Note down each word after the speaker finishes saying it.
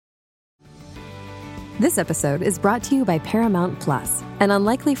This episode is brought to you by Paramount Plus. An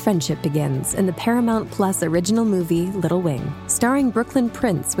unlikely friendship begins in the Paramount Plus original movie Little Wing, starring Brooklyn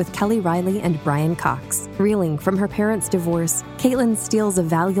Prince with Kelly Riley and Brian Cox. Reeling from her parents' divorce, Caitlin steals a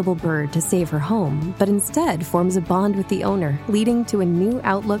valuable bird to save her home, but instead forms a bond with the owner, leading to a new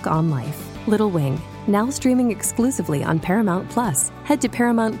outlook on life. Little Wing, now streaming exclusively on Paramount Plus. Head to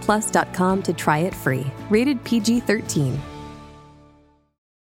ParamountPlus.com to try it free. Rated PG-13.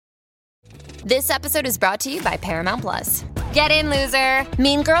 This episode is brought to you by Paramount Plus. Get in, loser!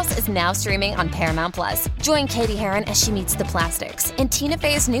 Mean Girls is now streaming on Paramount Plus. Join Katie Heron as she meets the plastics in Tina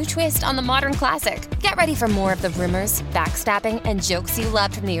Fey's new twist on the modern classic. Get ready for more of the rumors, backstabbing, and jokes you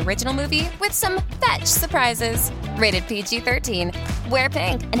loved from the original movie with some fetch surprises. Rated PG-13. Wear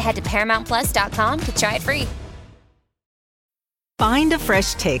pink and head to ParamountPlus.com to try it free. Find a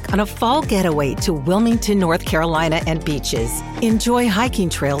fresh take on a fall getaway to Wilmington, North Carolina and beaches. Enjoy hiking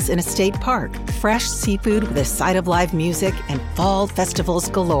trails in a state park, fresh seafood with a side of live music, and fall festivals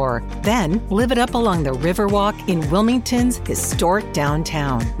galore. Then live it up along the Riverwalk in Wilmington's historic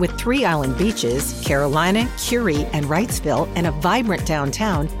downtown. With 3 island beaches, Carolina, Curie, and Wrightsville, and a vibrant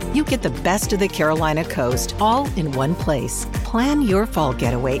downtown, you get the best of the Carolina coast all in one place. Plan your fall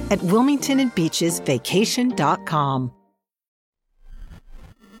getaway at WilmingtonandBeachesVacation.com.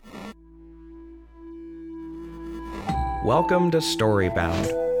 Welcome to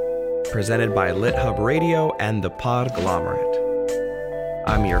Storybound, presented by LitHub Radio and the Podglomerate.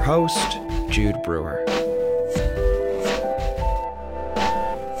 I'm your host, Jude Brewer.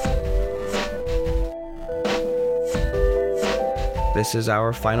 This is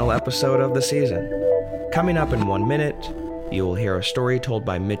our final episode of the season. Coming up in 1 minute, you will hear a story told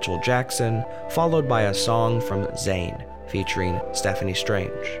by Mitchell Jackson, followed by a song from Zane, featuring Stephanie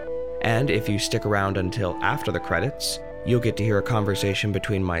Strange. And if you stick around until after the credits, you'll get to hear a conversation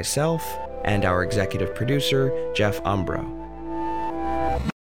between myself and our executive producer, Jeff Umbro.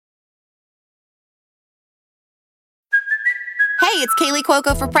 Hey, it's Kaylee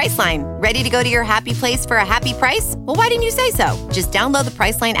Cuoco for Priceline. Ready to go to your happy place for a happy price? Well, why didn't you say so? Just download the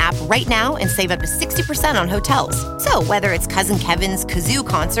Priceline app right now and save up to 60% on hotels. So whether it's Cousin Kevin's Kazoo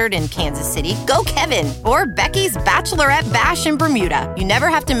Concert in Kansas City, go Kevin, or Becky's Bachelorette Bash in Bermuda, you never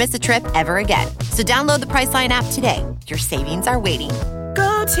have to miss a trip ever again. So download the Priceline app today. Your savings are waiting.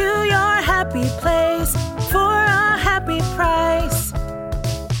 Go to your happy place for a happy price.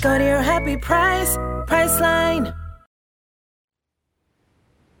 Go to your happy price, Priceline.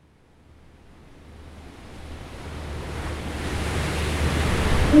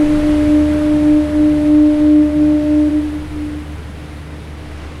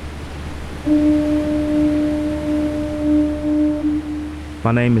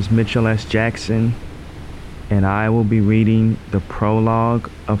 My name is Mitchell S. Jackson, and I will be reading the prologue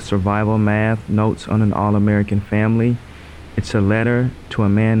of Survival Math, Notes on an All-American Family. It's a letter to a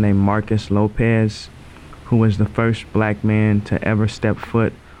man named Marcus Lopez, who was the first black man to ever step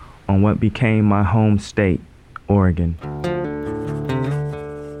foot on what became my home state, Oregon.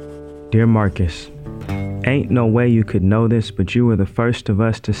 Dear Marcus, ain't no way you could know this, but you were the first of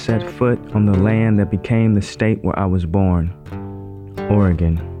us to set foot on the land that became the state where I was born,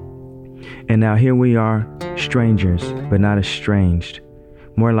 Oregon. And now here we are, strangers, but not estranged,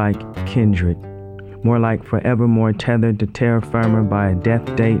 more like kindred, more like forevermore tethered to terra firma by a death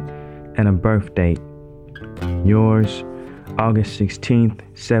date and a birth date. Yours, August 16th,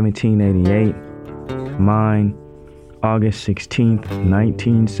 1788. Mine, August 16th,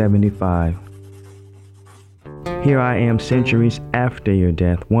 1975. Here I am centuries after your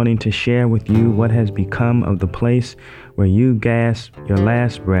death, wanting to share with you what has become of the place where you gasped your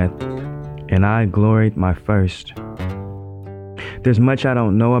last breath and I gloried my first. There's much I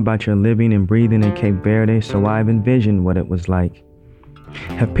don't know about your living and breathing in Cape Verde, so I've envisioned what it was like.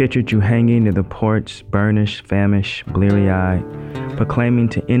 Have pictured you hanging near the ports, burnished, famished, bleary-eyed, proclaiming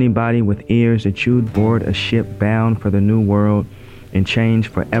to anybody with ears that you'd board a ship bound for the new world and change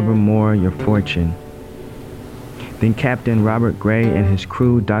forevermore your fortune. Then Captain Robert Gray and his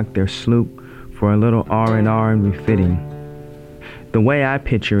crew docked their sloop for a little R&R and refitting. The way I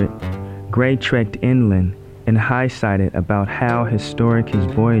picture it, Gray trekked inland and high-sided about how historic his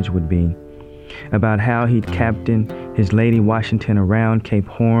voyage would be, about how he'd captain his Lady Washington around Cape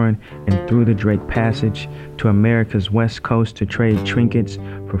Horn and through the Drake Passage to America's west coast to trade trinkets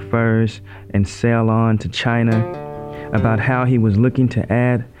for furs and sail on to China, about how he was looking to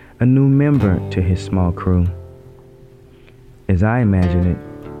add a new member to his small crew. As I imagine it,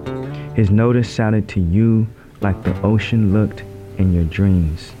 his notice sounded to you like the ocean looked in your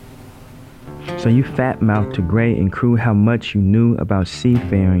dreams. So you fat-mouthed to Gray and crew how much you knew about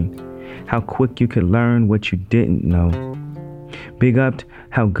seafaring, how quick you could learn what you didn't know. Big upped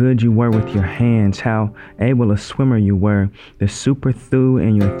how good you were with your hands, how able a swimmer you were, the super thew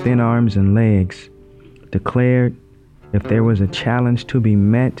in your thin arms and legs. Declared, if there was a challenge to be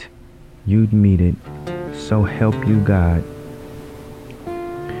met, you'd meet it. So help you God.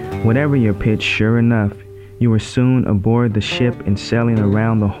 Whatever your pitch, sure enough, you were soon aboard the ship and sailing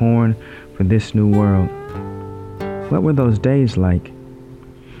around the Horn for this new world. What were those days like?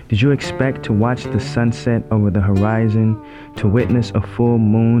 Did you expect to watch the sunset over the horizon, to witness a full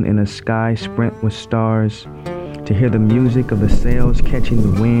moon in a sky sprint with stars, to hear the music of the sails catching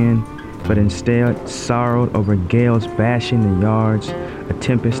the wind, but instead sorrowed over gales bashing the yards, a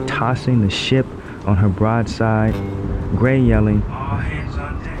tempest tossing the ship on her broadside, Gray yelling, "All hands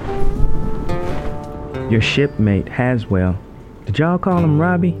on deck." Your shipmate, Haswell, did y'all call him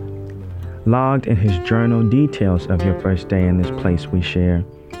Robbie? Logged in his journal details of your first day in this place we share,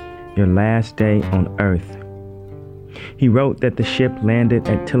 your last day on Earth. He wrote that the ship landed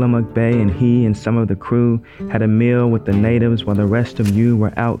at Tillamook Bay and he and some of the crew had a meal with the natives while the rest of you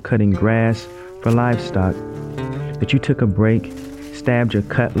were out cutting grass for livestock. That you took a break, stabbed your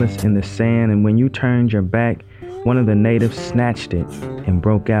cutlass in the sand, and when you turned your back, one of the natives snatched it and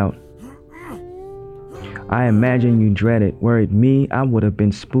broke out. I imagine you dreaded. Were it me, I would have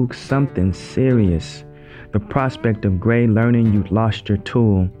been spooked something serious. The prospect of Gray learning you'd lost your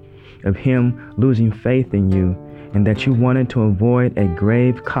tool, of him losing faith in you, and that you wanted to avoid at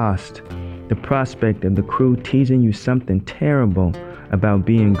grave cost. The prospect of the crew teasing you something terrible about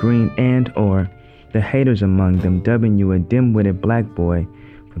being green and or the haters among them dubbing you a dim-witted black boy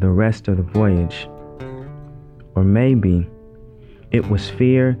for the rest of the voyage. Or maybe it was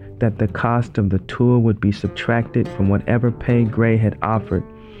fear that the cost of the tour would be subtracted from whatever pay Gray had offered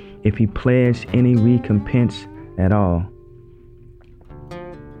if he pledged any recompense at all.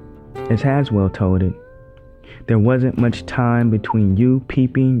 As Haswell told it, there wasn't much time between you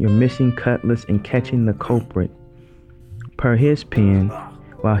peeping your missing cutlass and catching the culprit. Per his pen,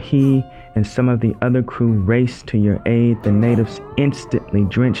 while he and some of the other crew raced to your aid, the natives instantly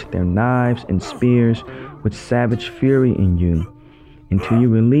drenched their knives and spears with savage fury in you, until you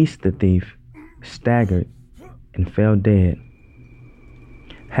released the thief, staggered, and fell dead.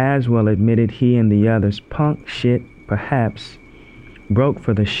 Haswell admitted he and the others, punk shit perhaps, broke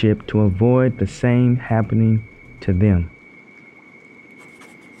for the ship to avoid the same happening to them.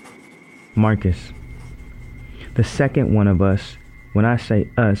 Marcus, the second one of us, when I say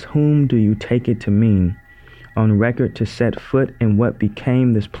us, whom do you take it to mean? On record to set foot in what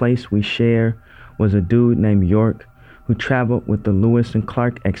became this place we share was a dude named York who traveled with the Lewis and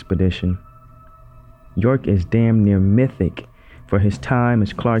Clark expedition. York is damn near mythic for his time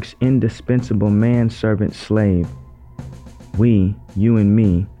as Clark's indispensable manservant slave. We, you and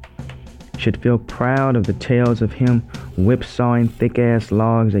me, should feel proud of the tales of him whipsawing thick-ass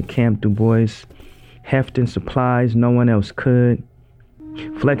logs at Camp Du Bois, hefting supplies no one else could,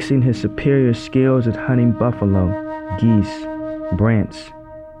 flexing his superior skills at hunting buffalo, geese, brants,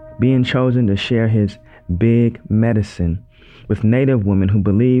 being chosen to share his big medicine with native women who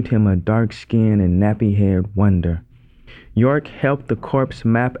believed him a dark-skinned and nappy-haired wonder. York helped the corps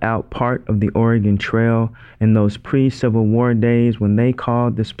map out part of the Oregon Trail in those pre-Civil War days when they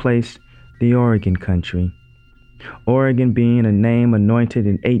called this place the Oregon Country. Oregon being a name anointed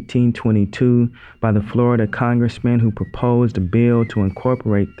in 1822 by the Florida congressman who proposed a bill to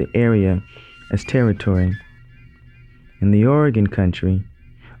incorporate the area as territory. In the Oregon Country,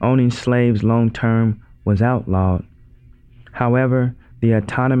 owning slaves long-term was outlawed. However, the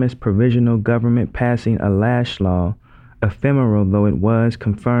autonomous provisional government passing a lash law, ephemeral though it was,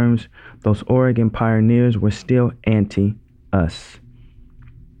 confirms those Oregon pioneers were still anti-us.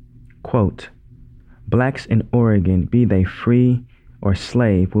 Quote, blacks in Oregon, be they free or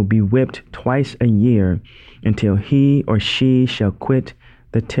slave, will be whipped twice a year until he or she shall quit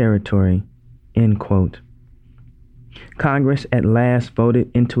the territory, end quote. Congress at last voted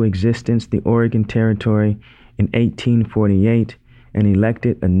into existence the Oregon Territory in 1848 and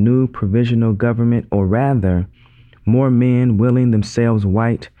elected a new provisional government, or rather, more men willing themselves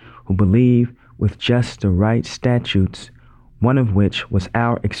white who believe with just the right statutes, one of which was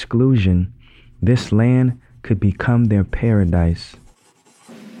our exclusion, this land could become their paradise.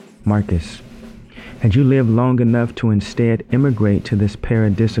 Marcus, had you lived long enough to instead immigrate to this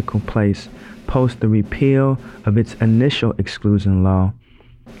paradisical place post the repeal of its initial exclusion law,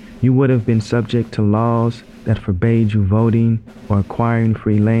 you would have been subject to laws that forbade you voting or acquiring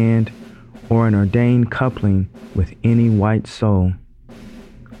free land or an ordained coupling with any white soul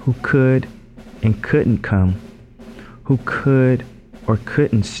who could and couldn't come, who could or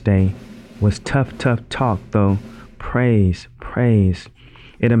couldn't stay was tough talk, though praise.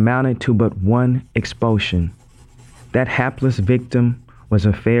 It amounted to but one expulsion. That hapless victim was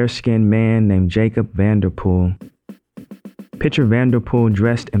a fair-skinned man named Jacob Vanderpool. Picture Vanderpool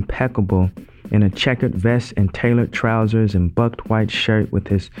dressed impeccable in a checkered vest and tailored trousers and bucked white shirt with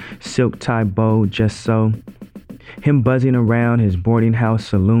his silk tie bow just so. Him buzzing around his boarding house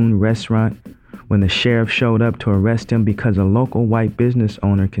saloon restaurant when the sheriff showed up to arrest him because a local white business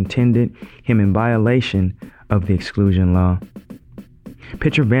owner contended him in violation of the exclusion law.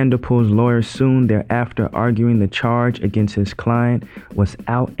 Picture Vanderpool's lawyer soon thereafter arguing the charge against his client was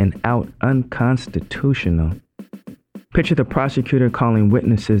out and out unconstitutional. Picture the prosecutor calling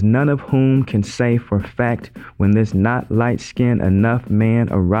witnesses, none of whom can say for a fact when this not light-skinned enough man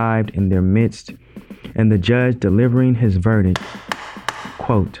arrived in their midst, and the judge delivering his verdict.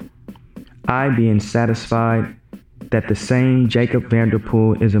 Quote, I being satisfied that the same Jacob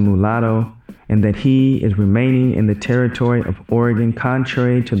Vanderpool is a mulatto and that he is remaining in the territory of Oregon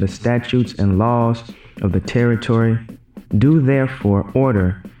contrary to the statutes and laws of the territory, do therefore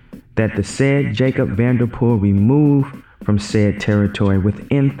order that the said Jacob Vanderpool remove from said territory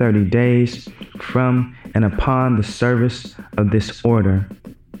within 30 days from and upon the service of this order.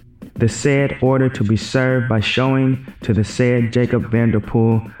 The said order to be served by showing to the said Jacob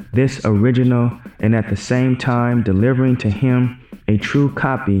Vanderpool this original and at the same time delivering to him a true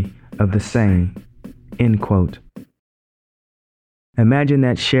copy of the same. End quote. Imagine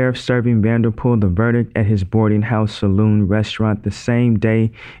that sheriff serving Vanderpool the verdict at his boarding house saloon restaurant the same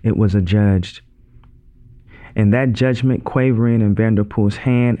day it was adjudged. And that judgment quavering in Vanderpool's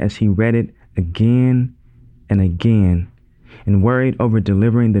hand as he read it again and again, and worried over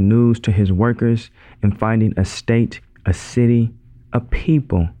delivering the news to his workers and finding a state, a city, a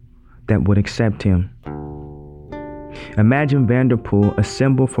people that would accept him. Imagine Vanderpool, a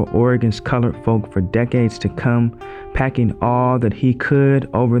symbol for Oregon's colored folk for decades to come, packing all that he could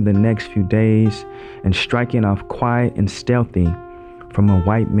over the next few days and striking off quiet and stealthy from a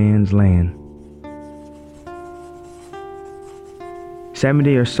white man's land.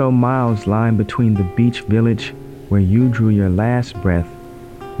 70 or so miles lie between the beach village where you drew your last breath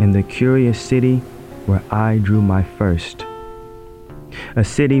and the curious city where I drew my first. A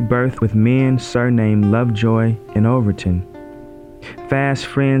city birthed with men surnamed Lovejoy and Overton. Fast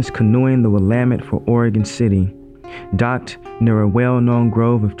friends canoeing the Willamette for Oregon City, docked near a well-known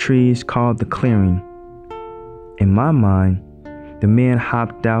grove of trees called the Clearing. In my mind, the men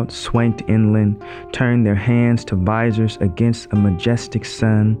hopped out, swanked inland, turned their hands to visors against a majestic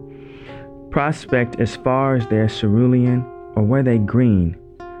sun, prospect as far as their cerulean, or were they green,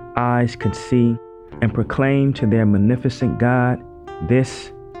 eyes could see, and proclaim to their magnificent God,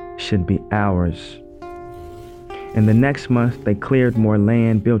 this should be ours. And the next month, they cleared more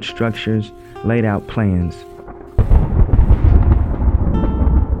land, built structures, laid out plans.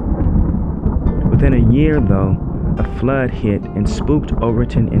 Within a year, though, a flood hit and spooked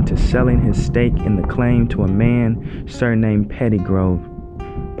Overton into selling his stake in the claim to a man surnamed Pettygrove.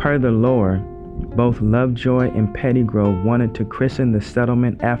 Per the lore, both Lovejoy and Pettygrove wanted to christen the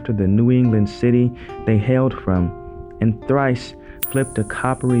settlement after the New England city they hailed from, and thrice flipped a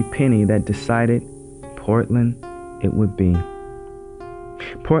coppery penny that decided Portland it would be.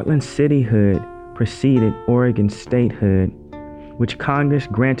 Portland cityhood preceded Oregon statehood, which Congress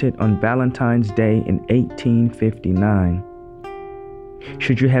granted on Valentine's Day in 1859.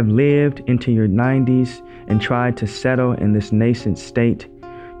 Should you have lived into your 90s and tried to settle in this nascent state,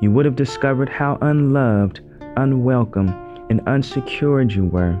 you would have discovered how unloved, unwelcome, and unsecured you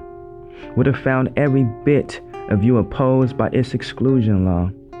were, would have found every bit of you opposed by its exclusion law,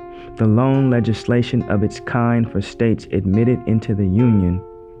 the lone legislation of its kind for states admitted into the Union.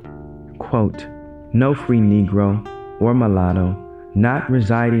 Quote, no free Negro or mulatto not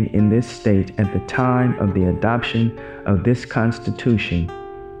residing in this state at the time of the adoption of this Constitution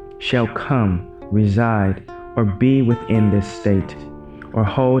shall come, reside, or be within this state, or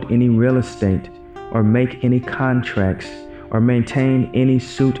hold any real estate, or make any contracts, or maintain any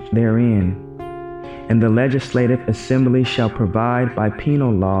suit therein. And the Legislative Assembly shall provide by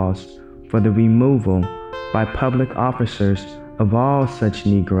penal laws for the removal by public officers of all such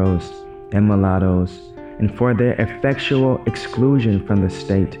Negroes and mulattoes, and for their effectual exclusion from the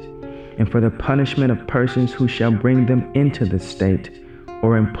state, and for the punishment of persons who shall bring them into the state,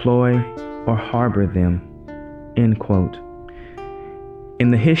 or employ or harbor them. End quote.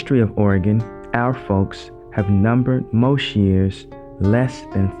 In the history of Oregon, our folks have numbered most years less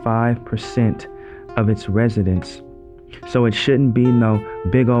than 5% of its residents, so it shouldn't be no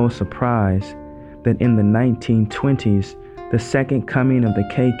big old surprise that in the 1920s, the second coming of the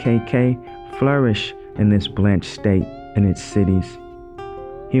KKK flourish in this blanched state and its cities?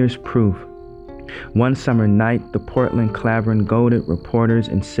 Here's proof. One summer night, the Portland Clavern goaded reporters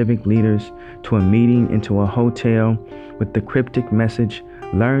and civic leaders to a meeting into a hotel with the cryptic message,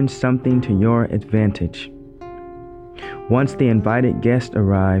 "Learn something to your advantage." Once the invited guests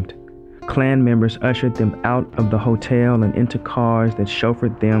arrived, Klan members ushered them out of the hotel and into cars that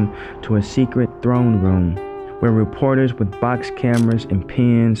chauffeured them to a secret throne room, where reporters with box cameras and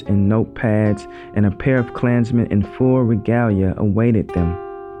pens and notepads and a pair of Klansmen in full regalia awaited them.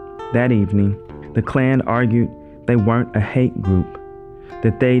 That evening, the Klan argued they weren't a hate group,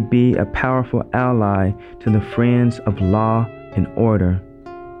 that they'd be a powerful ally to the friends of law and order.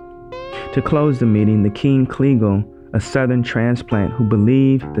 To close the meeting, the King Kleagle, a Southern transplant who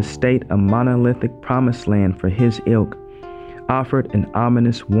believed the state a monolithic promised land for his ilk, offered an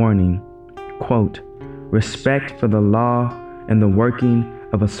ominous warning, quote, "Respect for the law and the working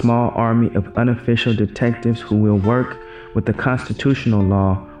of a small army of unofficial detectives who will work with the constitutional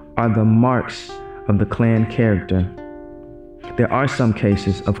law are the marks of the Klan character. There are some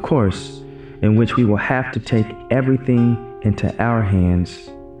cases, of course, in which we will have to take everything into our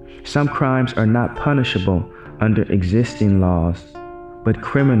hands. Some crimes are not punishable under existing laws, but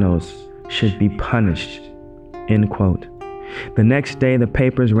criminals should be punished," end quote. The next day, the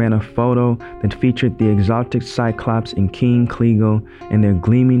papers ran a photo that featured the exalted Cyclops and King Kleagle in their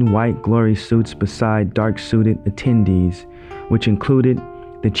gleaming white glory suits beside dark-suited attendees, which included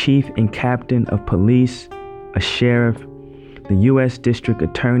the chief and captain of police, a sheriff, the U.S. District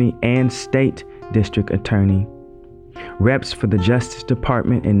Attorney and State District Attorney, reps for the Justice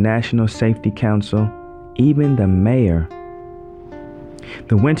Department and National Safety Council, even the mayor.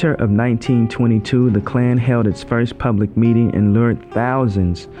 The winter of 1922, the Klan held its first public meeting and lured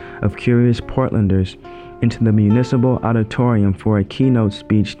thousands of curious Portlanders into the municipal auditorium for a keynote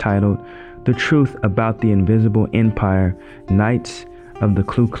speech titled "The Truth About the Invisible Empire, Knights of the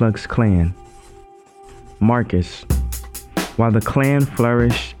Ku Klux Klan." Marcus. While the Klan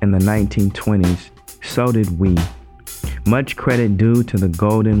flourished in the 1920s, so did we. Much credit due to the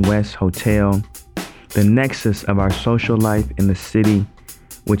Golden West Hotel, the nexus of our social life in the city,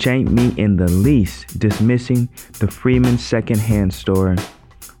 which ain't me in the least dismissing the Freeman secondhand store,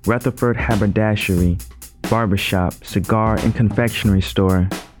 Rutherford haberdashery, barbershop, cigar and confectionery store,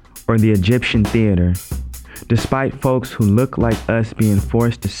 or the Egyptian theater. Despite folks who look like us being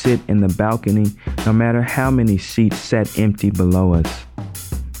forced to sit in the balcony no matter how many seats sat empty below us.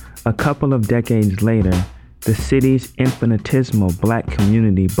 A couple of decades later, the city's infinitesimal black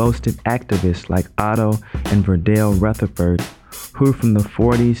community boasted activists like Otto and Verdell Rutherford, who from the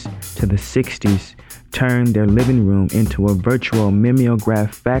 40s to the 60s turned their living room into a virtual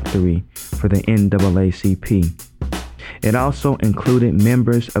mimeograph factory for the NAACP. It also included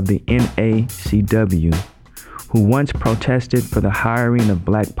members of the NACW, who once protested for the hiring of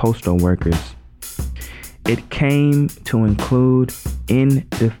black postal workers. It came to include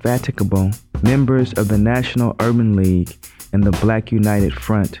indefatigable members of the National Urban League and the Black United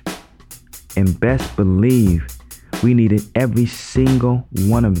Front. And best believe we needed every single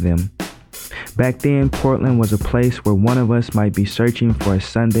one of them. Back then, Portland was a place where one of us might be searching for a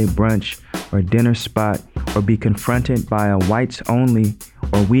Sunday brunch or dinner spot, or be confronted by a whites-only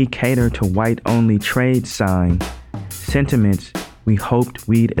or we cater to white-only trade sign. Sentiments we hoped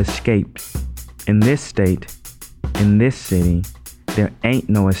we'd escape. In this state, in this city, there ain't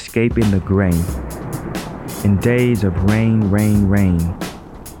no escaping the gray. In days of rain, rain, rain,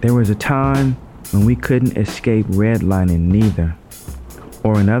 there was a time when we couldn't escape redlining neither.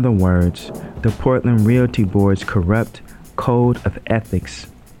 Or in other words, the Portland Realty Board's corrupt code of ethics.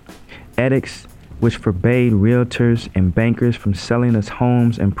 Ethics which forbade realtors and bankers from selling us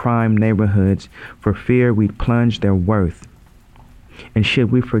homes in prime neighborhoods for fear we'd plunge their worth. And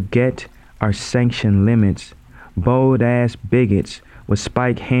should we forget our sanction limits, bold-ass bigots would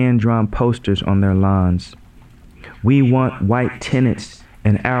spike hand-drawn posters on their lawns. We want white tenants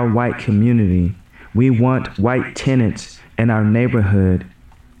in our white community. We want white tenants in our neighborhood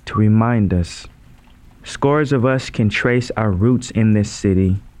to remind us. Scores of us can trace our roots in this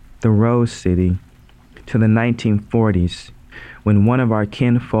city, the Rose City, to the 1940s, when one of our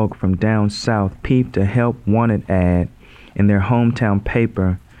kinfolk from down south peeped a help wanted ad in their hometown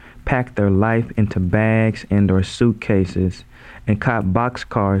paper, packed their life into bags and or suitcases, and caught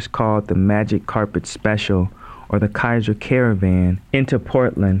boxcars called the Magic Carpet Special or the Kaiser Caravan into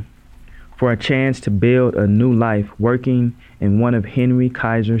Portland for a chance to build a new life working in one of Henry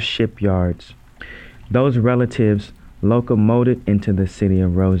Kaiser's shipyards. Those relatives locomoted into the City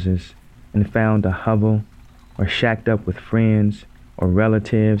of Roses and found a hovel or shacked up with friends or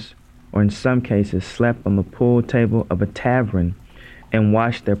relatives, or in some cases slept on the pool table of a tavern and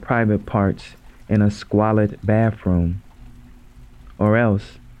washed their private parts in a squalid bathroom. Or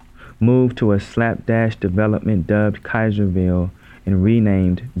else moved to a slapdash development dubbed Kaiserville and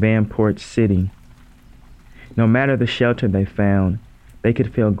renamed Vanport City. No matter the shelter they found, they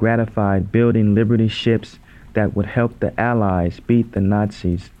could feel gratified building liberty ships that would help the Allies beat the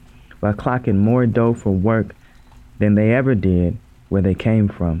Nazis while clocking more dough for work than they ever did where they came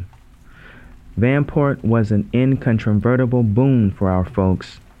from. Vanport was an incontrovertible boon for our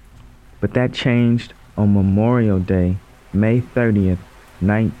folks, but that changed on Memorial Day, May 30th,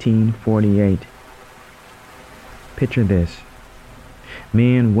 1948. Picture this.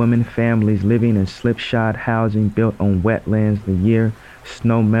 Men, women, families living in slipshod housing built on wetlands the year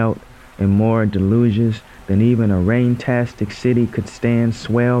snow melt and more deluges than even a rain-tastic city could stand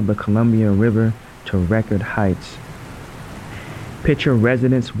swelled the Columbia River to record heights. Picture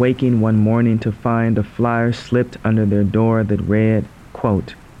residents waking one morning to find a flyer slipped under their door that read,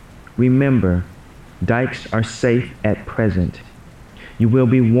 quote, "Remember, dikes are safe at present. You will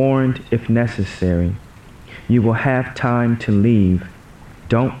be warned if necessary. You will have time to leave.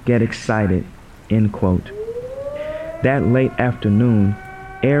 Don't get excited," end quote. That late afternoon,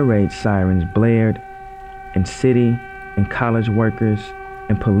 air raid sirens blared, and city and college workers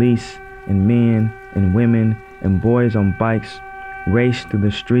and police and men and women and boys on bikes raced through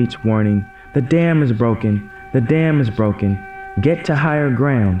the streets warning, "The dam is broken, the dam is broken, get to higher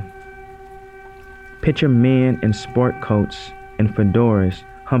ground." Picture men in sport coats and fedoras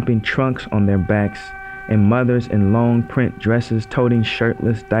humping trunks on their backs, and mothers in long print dresses toting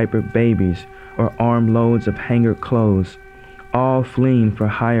shirtless diapered babies or armloads of hangered clothes, all fleeing for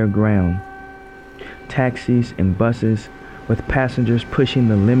higher ground. Taxis and buses with passengers pushing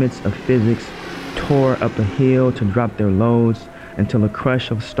the limits of physics tore up a hill to drop their loads until a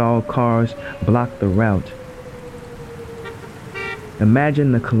crush of stalled cars blocked the route.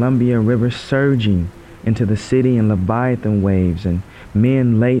 Imagine the Columbia River surging into the city in Leviathan waves, and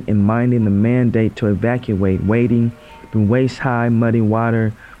men late in minding the mandate to evacuate, wading through waist-high muddy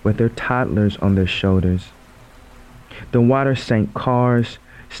water with their toddlers on their shoulders. The water sank cars,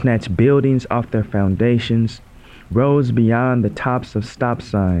 snatched buildings off their foundations, rose beyond the tops of stop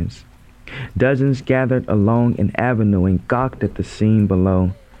signs. Dozens gathered along an avenue and gawked at the scene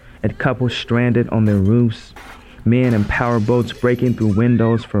below, at couples stranded on their roofs, men in power boats breaking through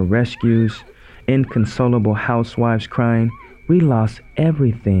windows for rescues, inconsolable housewives crying, "We lost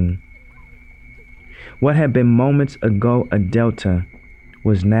everything." What had been moments ago a delta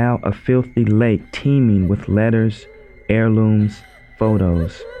was now a filthy lake teeming with letters, heirlooms,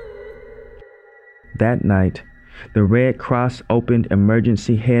 photos. That night, the Red Cross opened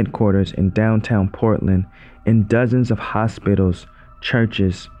emergency headquarters in downtown Portland, and dozens of hospitals,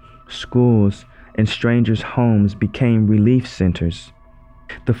 churches, schools, and strangers' homes became relief centers.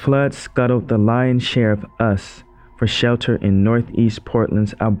 The flood scuttled the lion's share of us for shelter in northeast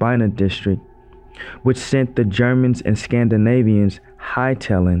Portland's Albina district, which sent the Germans and Scandinavians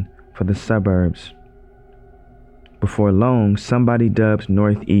hightailing for the suburbs. Before long, somebody dubbed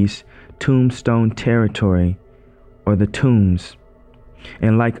Northeast Tombstone Territory, or the Tombs,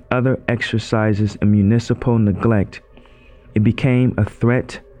 and like other exercises in municipal neglect, it became a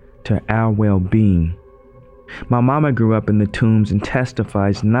threat to our well-being. My mama grew up in the Tombs and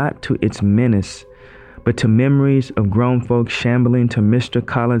testifies not to its menace, but to memories of grown folks shambling to Mr.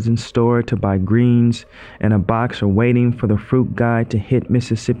 Collins's store to buy greens and a box, or waiting for the fruit guy to hit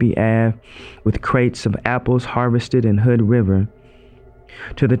Mississippi Ave with crates of apples harvested in Hood River.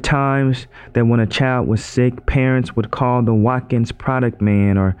 To the times that when a child was sick, parents would call the Watkins product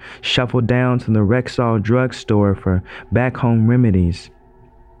man or shuffle down to the Rexall drugstore for back-home remedies.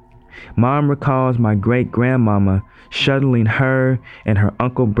 Mom recalls my great-grandmama shuttling her and her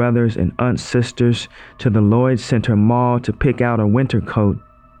uncle brothers and aunt sisters to the Lloyd Center Mall to pick out a winter coat.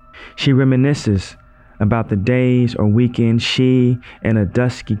 She reminisces about the days or weekends she and a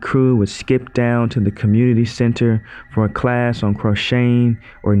dusky crew would skip down to the community center for a class on crocheting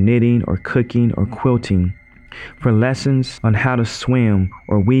or knitting or cooking or quilting, for lessons on how to swim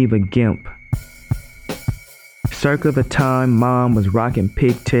or weave a gimp. Circa the time Mom was rocking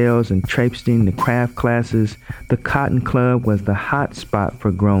pigtails and traipsing the craft classes, the Cotton Club was the hot spot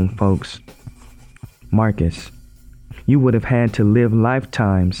for grown folks. Marcus, you would have had to live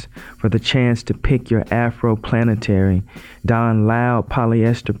lifetimes for the chance to pick your Afro-planetary, don loud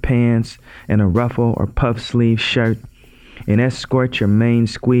polyester pants and a ruffle or puff sleeve shirt, and escort your main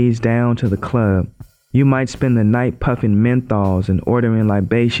squeeze down to the club. You might spend the night puffing menthols and ordering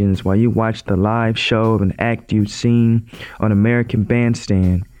libations while you watch the live show of an act you'd seen on American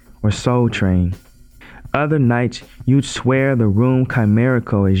Bandstand or Soul Train. Other nights, you'd swear the room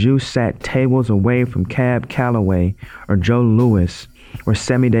chimerical as you sat tables away from Cab Calloway or Joe Louis or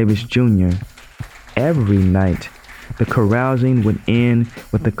Sammy Davis Jr. Every night, the carousing would end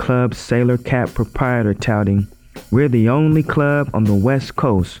with the club's sailor cap proprietor touting, "We're the only club on the West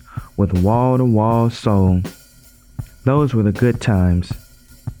Coast with wall-to-wall soul." Those were the good times.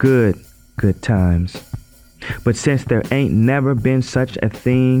 Good times. But since there ain't never been such a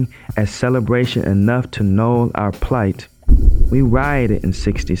thing as celebration enough to know our plight, we rioted in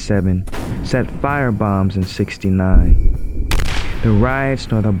 67, set firebombs in 69. The riots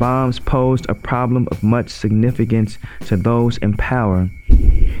nor the bombs posed a problem of much significance to those in power,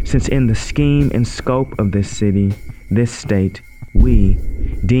 since in the scheme and scope of this city, this state, we,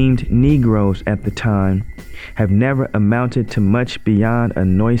 deemed Negroes at the time, have never amounted to much beyond a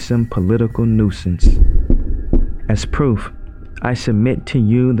noisome political nuisance. As proof, I submit to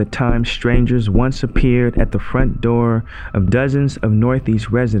you the time strangers once appeared at the front door of dozens of Northeast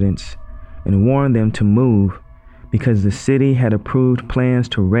residents and warned them to move because the city had approved plans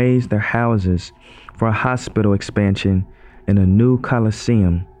to raise their houses for a hospital expansion and a new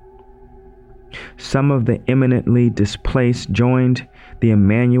coliseum. Some of the eminently displaced joined the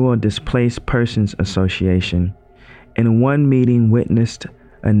Emmanuel Displaced Persons Association, and one meeting witnessed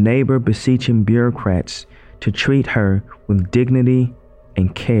a neighbor beseeching bureaucrats to treat her with dignity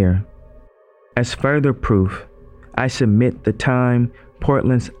and care. As further proof, I submit the time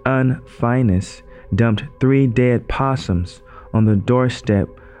Portland's unfinest dumped 3 dead possums on the doorstep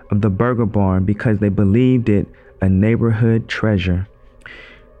of the Burger Barn because they believed it a neighborhood treasure.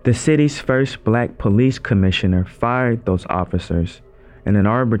 The city's first black police commissioner fired those officers, and an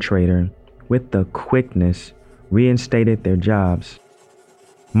arbitrator, with the quickness, reinstated their jobs.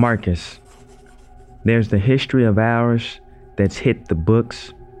 Marcus, there's the history of ours that's hit the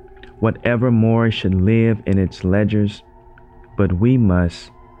books, whatever more should live in its ledgers, but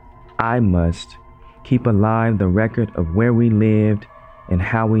I must, keep alive the record of where we lived and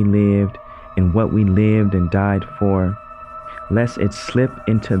how we lived and what we lived and died for, lest it slip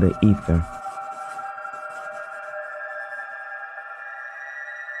into the ether.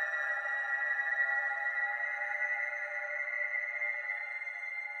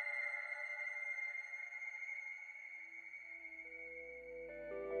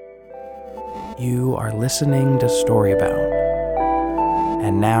 You are listening to Storybound.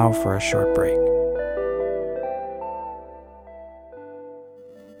 And now for a short break.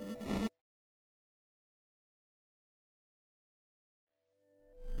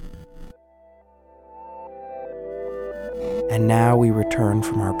 And now we return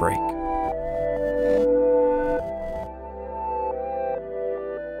from our break.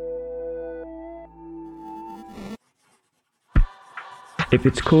 If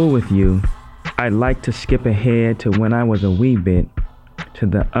it's cool with you, I'd like to skip ahead to when I was a wee bit, to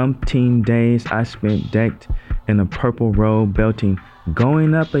the umpteen days I spent decked in a purple robe belting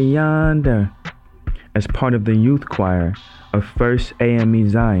 "Going Up a Yonder" as part of the youth choir of First AME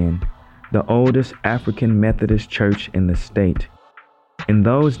Zion, the oldest African Methodist church in the state. In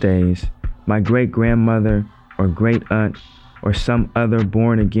those days, my great-grandmother or great-aunt or some other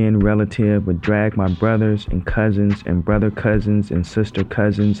born-again relative would drag my brothers and cousins and brother cousins and sister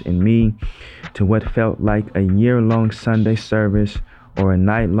cousins and me to what felt like a year-long Sunday service or a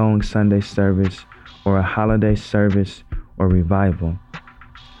night-long Sunday service or a holiday service or revival.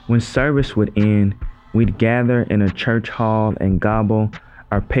 When service would end, we'd gather in a church hall and gobble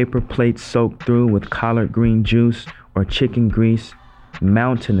our paper plates soaked through with collard green juice or chicken grease,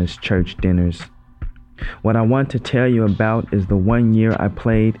 mountainous church dinners. What I want to tell you about is the one year I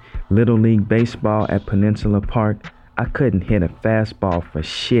played Little League Baseball at Peninsula Park. I couldn't hit a fastball for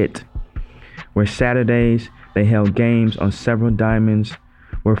shit. Where Saturdays, they held games on several diamonds,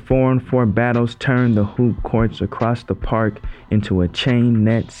 where 4-on-4 battles turned the hoop courts across the park into a chain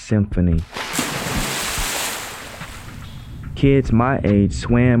net symphony. Kids my age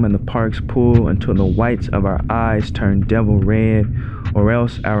swam in the park's pool until the whites of our eyes turned devil red, or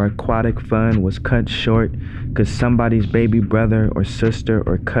else our aquatic fun was cut short because somebody's baby brother or sister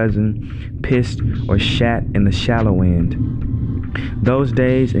or cousin pissed or shat in the shallow end. Those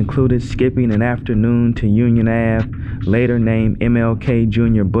days included skipping an afternoon to Union Ave, later named MLK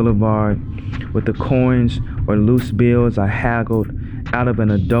Jr. Boulevard, with the coins or loose bills I haggled out of an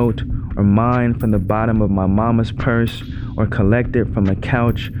adult or mined from the bottom of my mama's purse or collected from a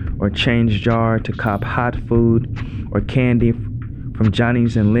couch or change jar to cop hot food or candy from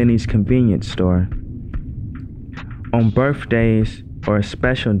Johnny's and Lenny's convenience store. On birthdays or a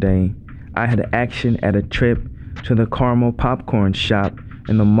special day, I had action at a trip to the caramel popcorn shop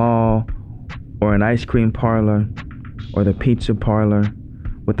in the mall, or an ice cream parlor, or the pizza parlor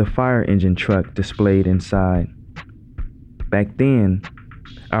with the fire engine truck displayed inside. Back then,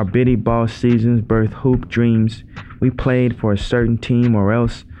 our bitty ball seasons birthed hoop dreams. We played for a certain team, or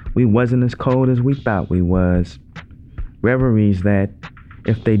else we wasn't as cold as we thought we was. Reveries that,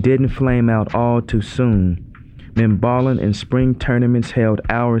 if they didn't flame out all too soon, meant balling in spring tournaments held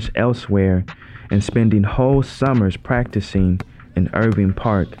hours elsewhere and spending whole summers practicing in Irving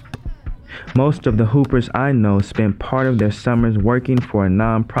Park. Most of the hoopers I know spent part of their summers working for a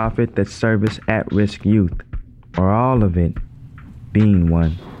nonprofit that serviced at-risk youth, or all of it being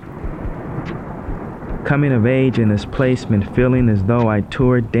one. Coming of age in this place meant feeling as though I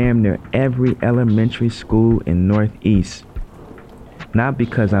toured damn near every elementary school in Northeast. Not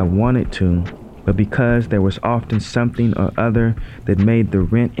because I wanted to, but because there was often something or other that made the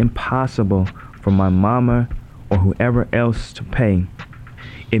rent impossible for my mama or whoever else to pay.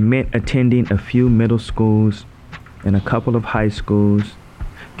 It meant attending a few middle schools and a couple of high schools,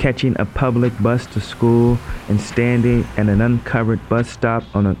 catching a public bus to school and standing at an uncovered bus stop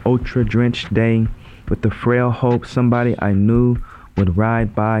on an ultra-drenched day with the frail hope somebody I knew would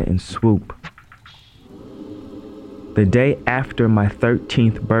ride by and swoop. The day after my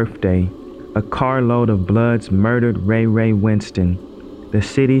 13th birthday, a carload of Bloods murdered Ray Ray Winston, the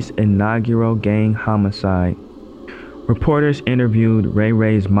city's inaugural gang homicide. Reporters interviewed Ray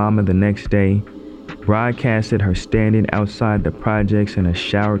Ray's mama the next day, broadcasted her standing outside the projects in a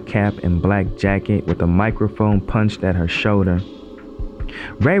shower cap and black jacket with a microphone punched at her shoulder.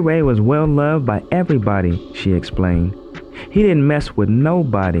 Ray Ray was well loved by everybody, she explained. He didn't mess with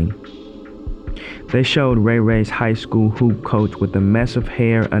nobody. They showed Ray Ray's high school hoop coach with a mess of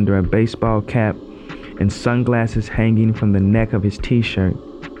hair under a baseball cap and sunglasses hanging from the neck of his t-shirt.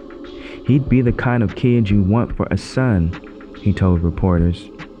 He'd be the kind of kid you want for a son, he told reporters.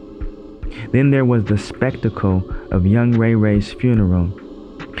 Then there was the spectacle of young Ray Ray's funeral.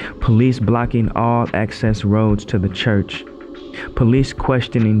 Police blocking all access roads to the church. Police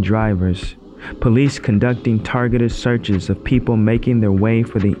questioning drivers. Police conducting targeted searches of people making their way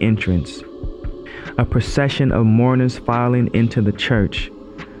for the entrance. A procession of mourners filing into the church.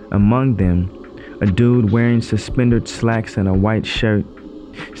 Among them, a dude wearing suspended slacks and a white shirt.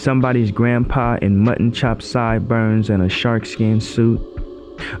 Somebody's grandpa in mutton chop sideburns and a sharkskin suit.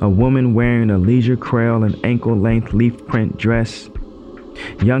 A woman wearing a leisure creel and ankle-length leaf print dress.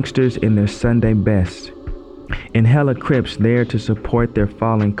 Youngsters in their Sunday best. And hella Crips there to support their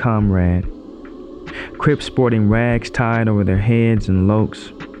fallen comrade. Crips sporting rags tied over their heads and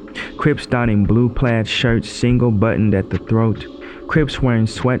lokes. Crips donning blue plaid shirts single buttoned at the throat. Crips wearing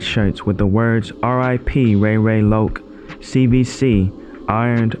sweatshirts with the words R.I.P. Ray Ray Loke, CVC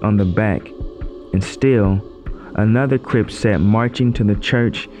ironed on the back. And still, another Crip set marching to the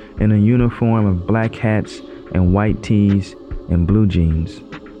church in a uniform of black hats and white tees and blue jeans.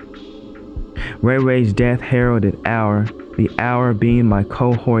 Ray Ray's death heralded the hour being my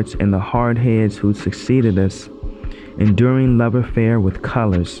cohorts and the hardheads who succeeded us, enduring love affair with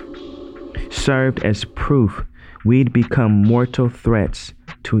colors, served as proof we'd become mortal threats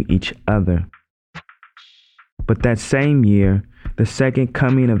to each other. But that same year, the second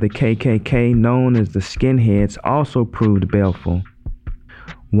coming of the KKK, known as the Skinheads, also proved baleful.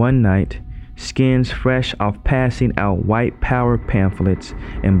 One night, skins fresh off passing out white power pamphlets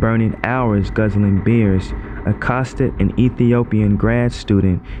and burning hours guzzling beers, accosted an Ethiopian grad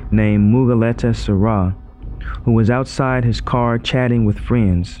student named Mugaleta Sarah, who was outside his car chatting with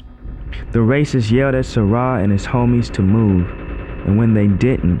friends. The racists yelled at Sarah and his homies to move, and when they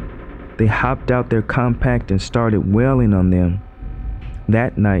didn't, they hopped out their compact and started wailing on them.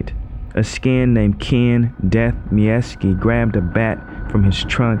 That night, a skin named Ken Death Mieski grabbed a bat from his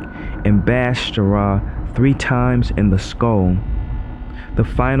trunk and bashed Sarah 3 times in the skull, the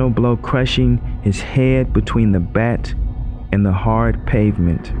final blow crushing his head between the bat and the hard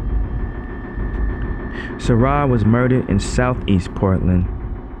pavement. Sarah was murdered in Southeast Portland,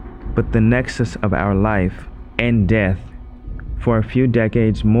 but the nexus of our life and death for a few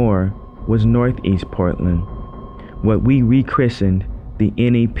decades more was Northeast Portland, what we rechristened the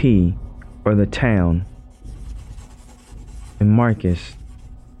NEP, or the town. And Marcus,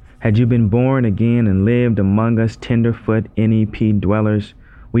 had you been born again and lived among us tenderfoot NEP dwellers,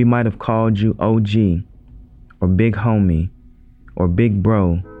 we might have called you OG, or Big Homie, or Big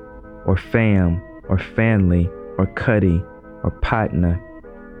Bro, or Fam, or Family, or Cuddy, or Partner.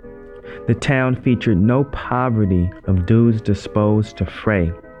 The town featured no poverty of dudes disposed to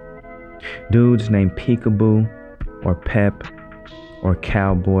fray. Dudes named Peekaboo, or Pep, or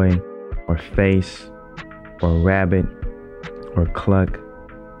Cowboy, or Face, or Rabbit, or Cluck,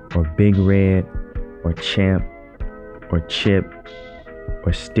 or Big Red, or Champ, or Chip,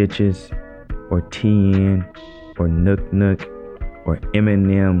 or Stitches, or TN, or Nook Nook, or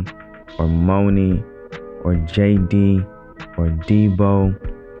Eminem, or Moni, or JD, or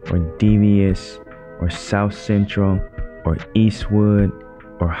Debo, or Devious, or South Central, or Eastwood,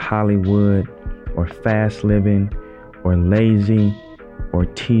 or Hollywood, or Fast Living, or Lazy, or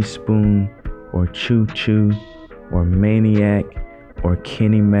Teaspoon, or Choo Choo, or Maniac, or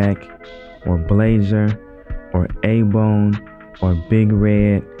Kenny Mac, or Blazer, or A-Bone, or Big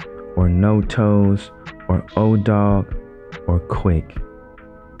Red, or No Toes, or O-Dog, or Quick.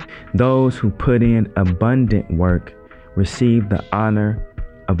 Those who put in abundant work receive the honor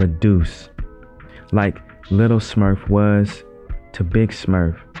of a deuce, like Little Smurf was to Big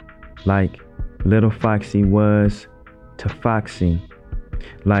Smurf, like Little Foxy was to Foxy,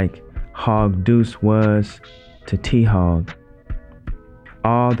 like Hog Deuce was to T-Hog.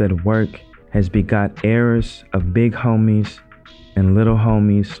 All that work has begot errors of big homies and little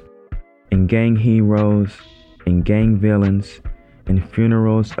homies, and gang heroes and gang villains, and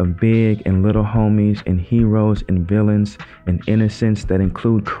funerals of big and little homies, and heroes and villains, and innocents that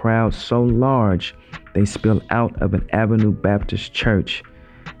include crowds so large they spill out of an Avenue Baptist church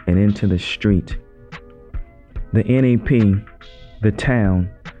and into the street. The NEP, the town,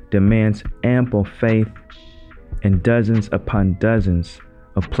 demands ample faith and dozens upon dozens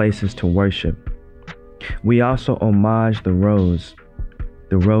of places to worship. We also homage the Rose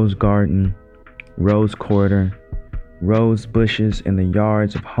Garden, Rose Quarter, rose bushes in the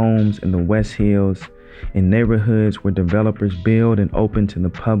yards of homes in the West Hills, in neighborhoods where developers build and open to the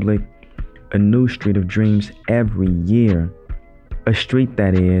public a new street of dreams every year. A street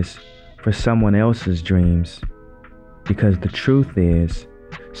that is for someone else's dreams. Because the truth is,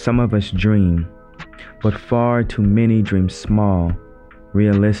 some of us dream, but far too many dream small,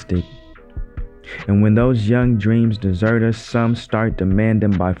 realistic. And when those young dreams desert us, some start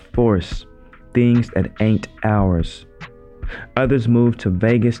demanding by force things that ain't ours. Others move to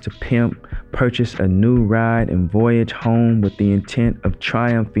Vegas to pimp, purchase a new ride, and voyage home with the intent of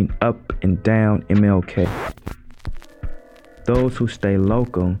triumphing up and down MLK. Those who stay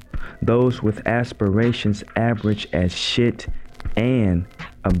local, those with aspirations average as shit and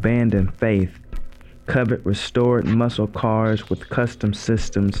abandon faith, covet restored muscle cars with custom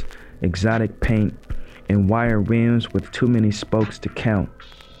systems, exotic paint, and wire rims with too many spokes to count.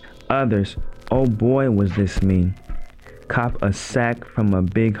 Others, oh boy was this me, cop a sack from a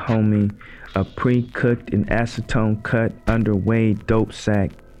big homie, a pre-cooked and acetone cut underweighed dope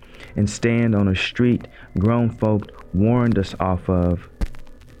sack, and stand on a street grown folk warned us off of,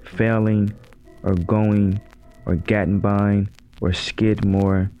 failing or going or Gattenbine or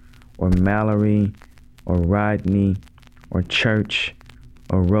Skidmore or Mallory or Rodney or Church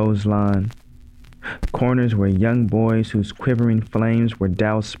or Roselawn. Corners where young boys whose quivering flames were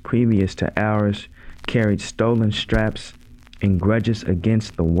doused previous to ours carried stolen straps and grudges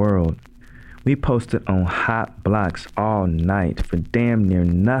against the world. We posted on hot blocks all night for damn near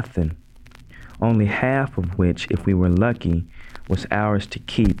nothing, only half of which, if we were lucky, was ours to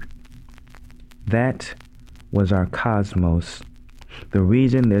keep. That was our cosmos. The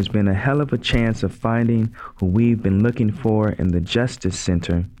reason there's been a hell of a chance of finding who we've been looking for in the Justice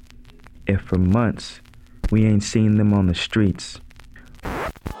Center, if for months we ain't seen them on the streets.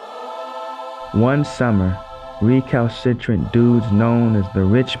 One summer, recalcitrant dudes known as the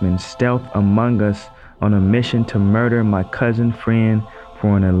Richmond stealthed among us on a mission to murder my cousin friend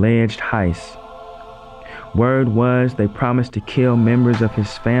for an alleged heist. Word was they promised to kill members of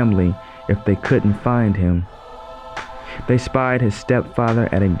his family if they couldn't find him. They spied his stepfather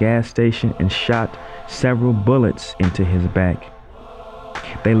at a gas station and shot several bullets into his back.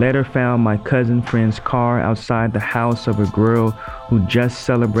 They later found my cousin friend's car outside the house of a girl who just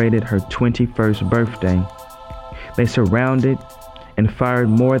celebrated her 21st birthday. They surrounded and fired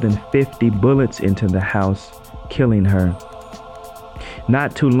more than 50 bullets into the house, killing her.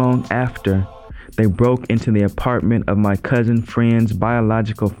 Not too long after, they broke into the apartment of my cousin friend's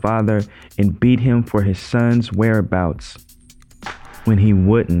biological father and beat him for his son's whereabouts. When he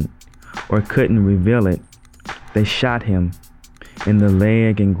wouldn't or couldn't reveal it, they shot him in the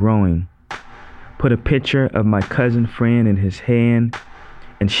leg and groin, put a picture of my cousin friend in his hand,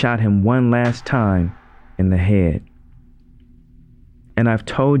 and shot him one last time in the head. And I've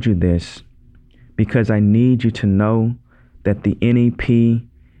told you this because I need you to know that the NEP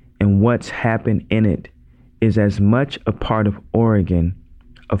and what's happened in it is as much a part of Oregon,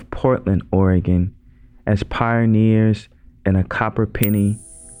 of Portland, Oregon, as pioneers in a copper penny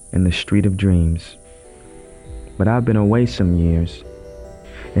in the street of dreams. But I've been away some years,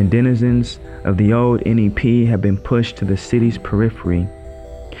 and denizens of the old NEP have been pushed to the city's periphery,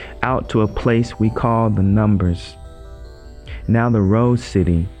 out to a place we call the numbers. Now the Rose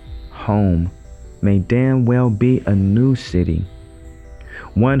City, home, may damn well be a new city,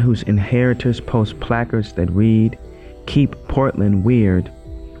 one whose inheritors post placards that read, "Keep Portland weird,"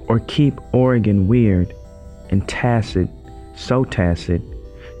 or "Keep Oregon weird," and tacit, so tacit,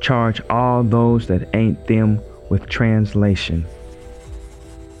 charge all those that ain't them with translation.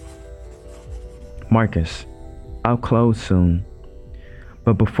 Marcus, I'll close soon,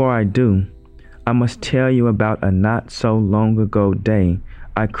 but before I do, I must tell you about a not so long ago day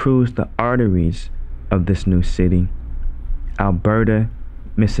I cruised the arteries of this new city, Alberta,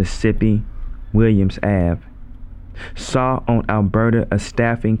 Mississippi, Williams Ave. Saw on Alberta a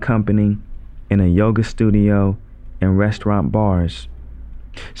staffing company in a yoga studio and restaurant bars.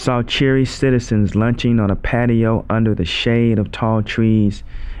 Saw cheery citizens lunching on a patio under the shade of tall trees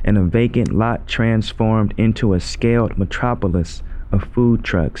and a vacant lot transformed into a scaled metropolis of food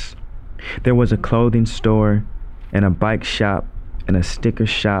trucks. There was a clothing store and a bike shop and a sticker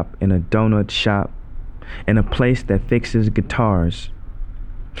shop and a donut shop and a place that fixes guitars.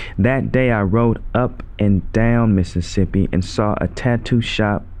 That day I rode up and down Mississippi and saw a tattoo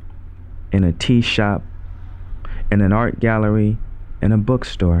shop and a tea shop and an art gallery and a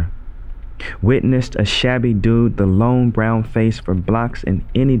bookstore. Witnessed a shabby dude, the lone brown face for blocks in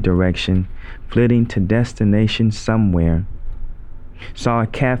any direction, flitting to destination somewhere. Saw a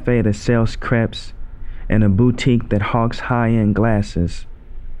cafe that sells crepes and a boutique that hawks high-end glasses.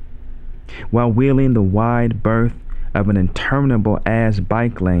 While wheeling the wide berth of an interminable ass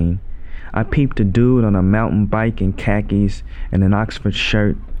bike lane, I peeped a dude on a mountain bike in khakis and an Oxford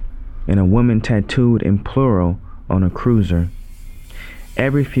shirt and a woman tattooed in plural on a cruiser.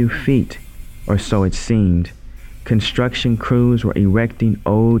 Every few feet, or so it seemed, construction crews were erecting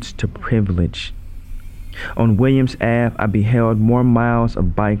odes to privilege. On Williams Ave, I beheld more miles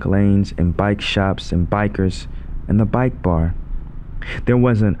of bike lanes and bike shops and bikers and the bike bar. There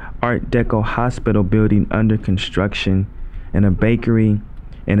was an Art Deco hospital building under construction and a bakery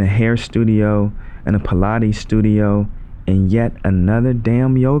and a hair studio and a Pilates studio and yet another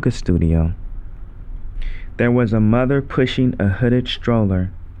damn yoga studio. There was a mother pushing a hooded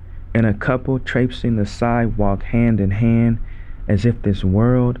stroller and a couple traipsing the sidewalk hand in hand as if this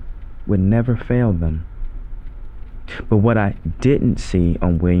world would never fail them. But what I didn't see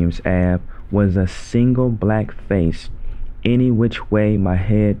on Williams Ave was a single black face any which way my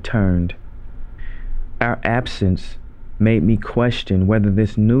head turned. Our absence made me question whether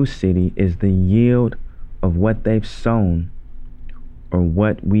this new city is the yield of what they've sown or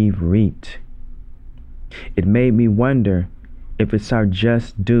what we've reaped. It made me wonder if it's our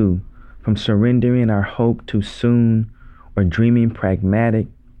just due from surrendering our hope too soon, or dreaming pragmatic,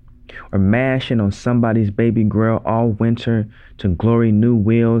 or mashing on somebody's baby girl all winter to glory new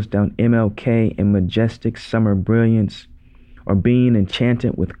wheels down MLK in majestic summer brilliance, or being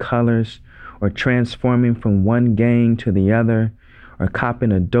enchanted with colors, or transforming from one gang to the other, or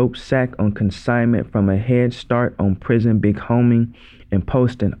copping a dope sack on consignment from a head start on prison big homing and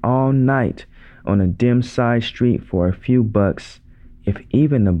posting all night on a dim side street for a few bucks, if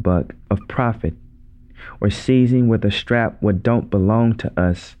even a buck, of profit, or seizing with a strap what don't belong to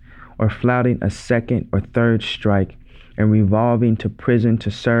us, or flouting a second or third strike and revolving to prison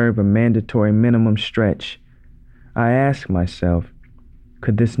to serve a mandatory minimum stretch. I ask myself,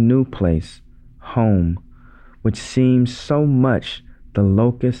 could this new place, home, which seems so much the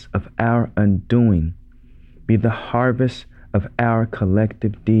locus of our undoing, be the harvest of our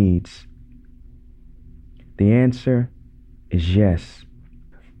collective deeds? The answer is yes.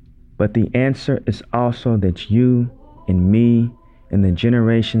 But the answer is also that you and me and the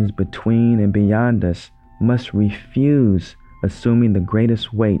generations between and beyond us must refuse assuming the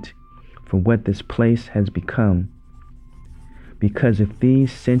greatest weight for what this place has become. Because if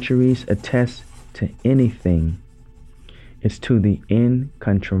these centuries attest to anything, it's to the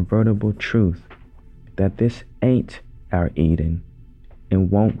incontrovertible truth that this ain't our Eden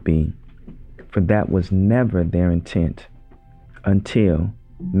and won't be, for that was never their intent until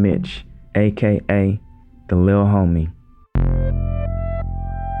Mitch, aka the Lil Homie.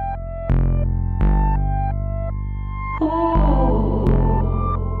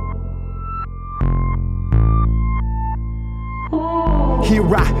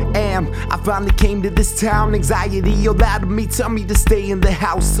 Here I am Damn, I finally came to this town. Anxiety allowed me, tell me to stay in the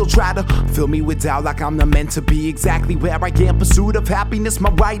house. Still try to fill me with doubt like I'm not meant to be exactly where I am. Pursuit of happiness, my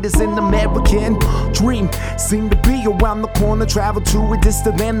right is an American dream. Seem to be around the corner, travel to a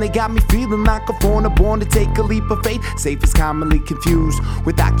distant land. They got me feeling like a foreigner, born to take a leap of faith. Safe is commonly confused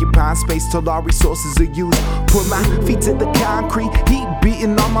with occupying space till our resources are used. Put my feet to the concrete, heat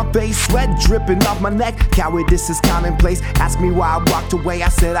beating on my face, sweat dripping off my neck. Cowardice is commonplace. Ask me why I walked away, I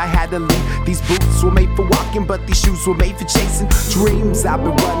said I had to leave. These boots were made for walking, but these shoes were made for chasing dreams. I've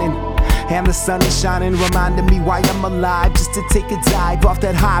been running, and the sun is shining, reminding me why I'm alive. Just to take a dive off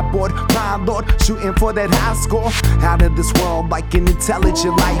that high board, my lord, shooting for that high score. Out of this world like an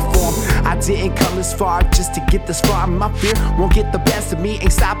intelligent life form. I didn't come this far just to get this far. My fear won't get the best of me.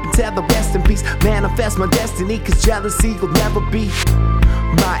 Ain't stopping till the rest in peace. Manifest my destiny, cause jealousy will never be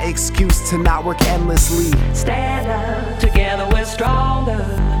my excuse to not work endlessly. Stand up, together we're stronger.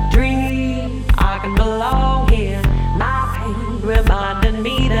 Dream, I can belong here. My pain reminding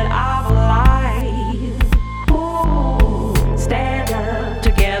me that I'm alive. Ooh. Stand up,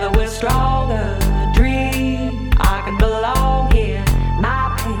 together we're stronger. Dream, I can belong here.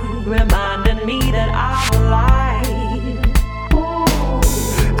 My pain reminding me that I'm alive.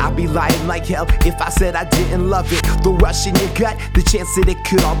 I'd be lying like hell if I said I didn't love it. The rush in your gut, the chance that it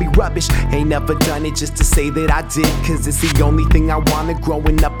could all be rubbish. Ain't never done it just to say that I did, cause it's the only thing I wanted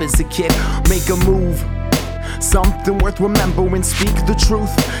growing up as a kid. Make a move, something worth remembering, speak the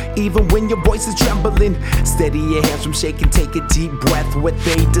truth, even when your voice is trembling. Steady your hands from shaking, take a deep breath. What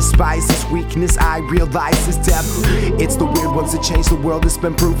they despise is weakness, I realize is depth. It's the weird ones that change the world, it's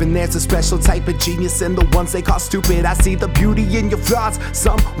been proven. There's a special type of genius in the ones they call stupid. I see the beauty in your flaws,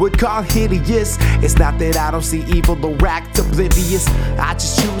 some would call hideous. It's not that I don't see evil or act oblivious, I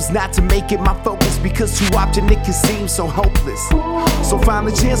just choose not to make it my focus, because too often it can seem so hopeless. So find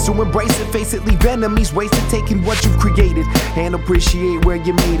the chance to embrace it, face it, leave enemies wasted, taking what you've created and appreciate where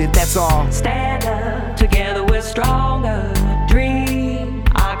you made it, that's all. Stand up, together we're stronger. Dream,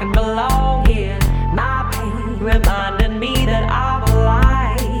 I can belong here. My pain reminding me that I'm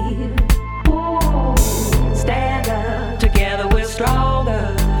alive. Ooh. Stand up, together we're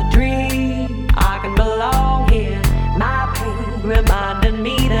stronger. Dream, I can belong here. My pain reminding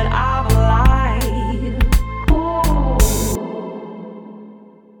me that I'm alive.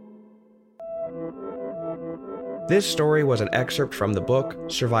 This story was an excerpt from the book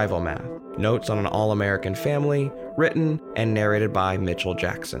Survival Math, Notes on an All-American Family, written and narrated by Mitchell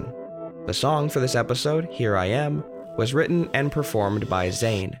Jackson. The song for this episode, Here I Am, was written and performed by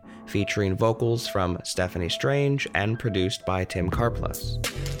Zane, featuring vocals from Stephanie Strange and produced by Tim Carplus.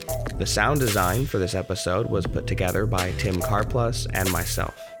 The sound design for this episode was put together by Tim Carplus and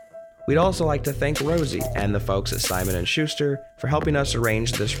myself. We'd also like to thank Rosie and the folks at Simon & Schuster for helping us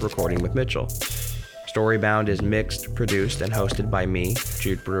arrange this recording with Mitchell. Storybound is mixed, produced, and hosted by me,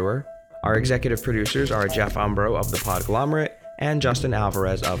 Jude Brewer. Our executive producers are Jeff Umbro of The Podglomerate and Justin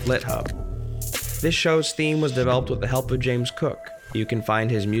Alvarez of LitHub. This show's theme was developed with the help of James Cook. You can find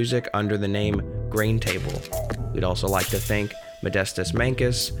his music under the name Grain Table. We'd also like to thank Modestus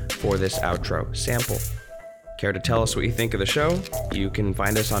Mankus for this outro sample. Care to tell us what you think of the show? You can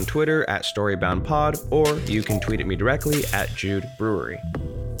find us on Twitter at StoryboundPod, or you can tweet at me directly at Jude Brewery.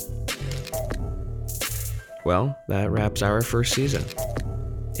 Well, that wraps our first season.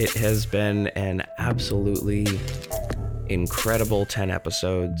 It has been an absolutely incredible 10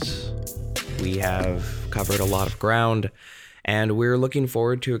 episodes. We have covered a lot of ground, and we're looking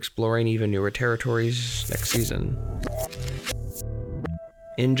forward to exploring even newer territories next season.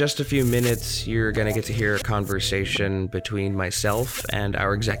 In just a few minutes, you're going to get to hear a conversation between myself and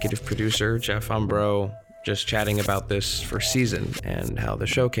our executive producer, Jeff Umbro, just chatting about this first season and how the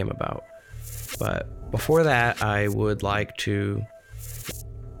show came about. But before that, I would like to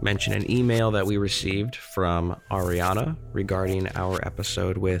mention an email that we received from Ariana regarding our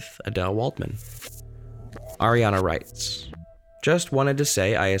episode with Adele Waldman. Ariana writes, "Just wanted to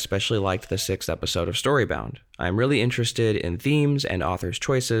say I especially liked the 6th episode of Storybound. I'm really interested in themes and authors'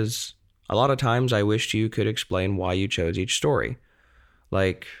 choices. A lot of times I wished you could explain why you chose each story,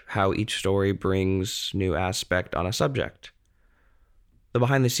 like how each story brings new aspect on a subject. The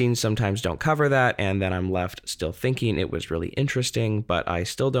behind the scenes sometimes don't cover that, and then I'm left still thinking it was really interesting, but I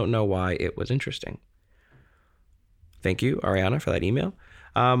still don't know why it was interesting." Thank you, Ariana, for that email.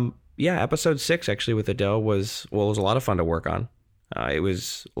 Episode 6 actually with Adele was a lot of fun to work on. It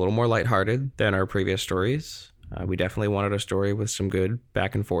was a little more lighthearted than our previous stories. We definitely wanted a story with some good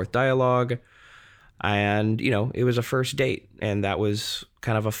back and forth dialogue. And, it was a first date, and that was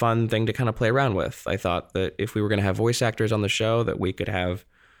kind of a fun thing to kind of play around with. I thought that if we were going to have voice actors on the show, that we could have,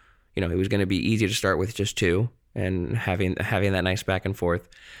 it was going to be easy to start with just two and having that nice back and forth.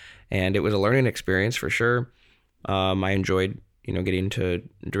 And it was a learning experience for sure. I enjoyed, getting to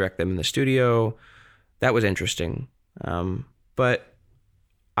direct them in the studio. That was interesting. But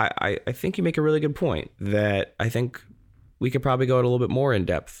I think you make a really good point that I think we could probably go a little bit more in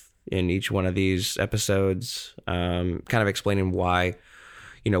depth in each one of these episodes, kind of explaining why,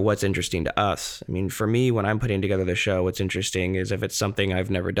 what's interesting to us. I mean, for me, when I'm putting together the show, what's interesting is if it's something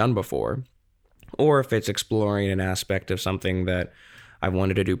I've never done before, or if it's exploring an aspect of something that I've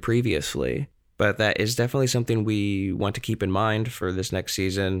wanted to do previously. But that is definitely something we want to keep in mind for this next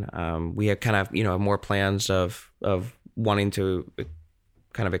season. We have kind of, more plans of wanting to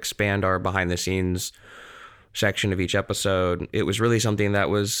kind of expand our behind the scenes section of each episode. It was really something that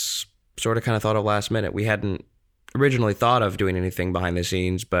was sort of kind of thought of last minute. We hadn't originally thought of doing anything behind the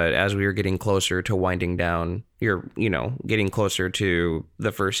scenes, but as we were getting closer to winding down, getting closer to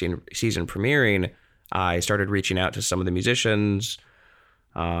the first season premiering, I started reaching out to some of the musicians,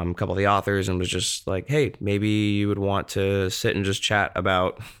 a couple of the authors, and was just like, hey, maybe you would want to sit and just chat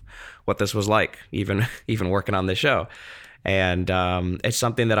about what this was like, even working on this show. And it's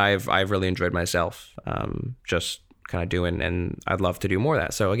something that I've really enjoyed myself, just kind of doing, and I'd love to do more of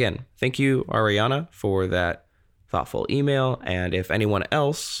that. So again, thank you, Ariana, for that thoughtful email. And if anyone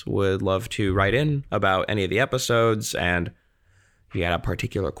else would love to write in about any of the episodes, and if you had a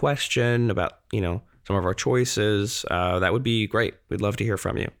particular question about, some of our choices, that would be great. We'd love to hear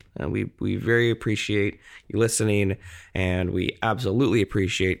from you. And we very appreciate you listening, and we absolutely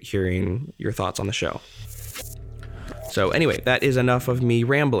appreciate hearing your thoughts on the show. So anyway, that is enough of me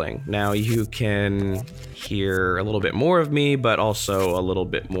rambling. Now you can hear a little bit more of me, but also a little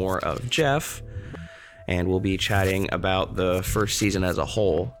bit more of Jeff. And we'll be chatting about the first season as a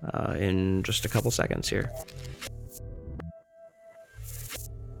whole in just a couple seconds here.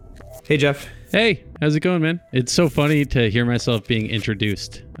 Hey, Jeff. Hey, how's it going, man? It's so funny to hear myself being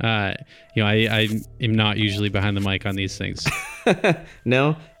introduced. I am not usually behind the mic on these things.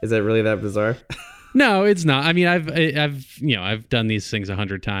 No? Is that really that bizarre? No, it's not. I mean, I've done these things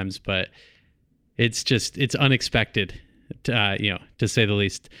 100 times, but it's unexpected, to say the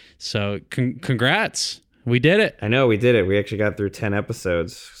least. So congrats. We did it. I know we did it. We actually got through 10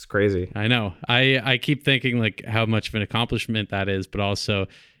 episodes. It's crazy. I know. I keep thinking like how much of an accomplishment that is, but also,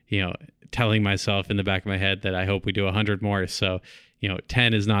 telling myself in the back of my head that I hope we do 100 more. So,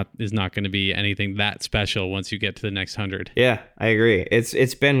 10 is not going to be anything that special once you get to the next 100. Yeah, I agree. It's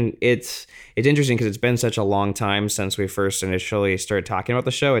interesting because it's been such a long time since we first initially started talking about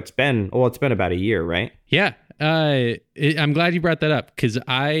the show. It's been about a year, right? Yeah. I'm glad you brought that up, because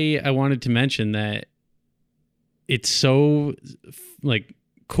I wanted to mention that it's so like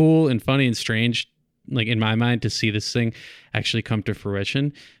cool and funny and strange, like in my mind, to see this thing actually come to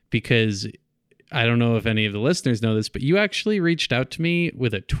fruition, because I don't know if any of the listeners know this, but you actually reached out to me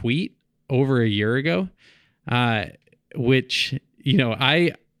with a tweet over a year ago, which,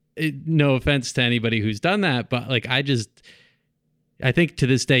 no offense to anybody who's done that, but like, I think to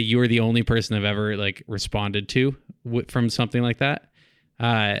this day, you are the only person I've ever like responded to from something like that.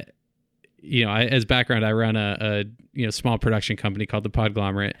 As background, I run a small production company called The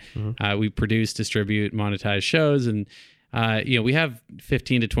Podglomerate. Mm-hmm. We produce, distribute, monetize shows, and we have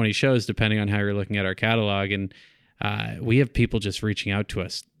 15 to 20 shows depending on how you're looking at our catalog. And we have people just reaching out to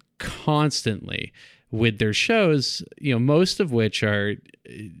us constantly with their shows, most of which are,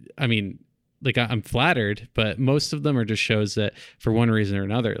 I'm flattered, but most of them are just shows that for one reason or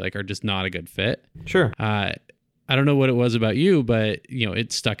another, like, are just not a good fit. Sure. I don't know what it was about you, but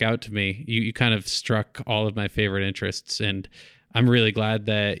it stuck out to me. You kind of struck all of my favorite interests, and I'm really glad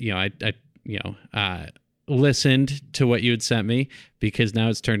that I listened to what you had sent me, because now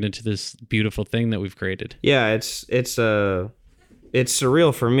it's turned into this beautiful thing that we've created. Yeah, it's surreal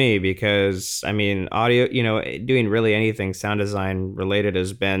for me, because I mean, audio, doing really anything sound design related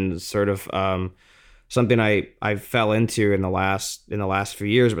has been sort of something I fell into in the last few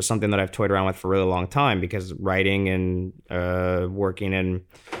years, but something that I've toyed around with for a really long time, because writing and working in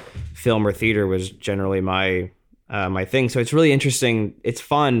film or theater was generally my thing. So it's really interesting. It's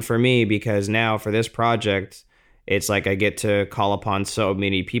fun for me, because now for this project, it's like I get to call upon so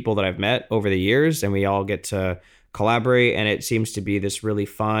many people that I've met over the years, and we all get to collaborate, and it seems to be this really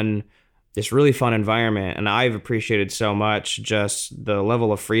fun environment. And I've appreciated so much just the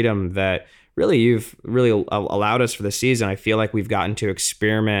level of freedom that you've really allowed us for the season. I feel like we've gotten to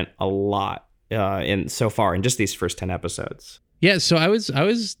experiment a lot in just these first 10 episodes. Yeah, so I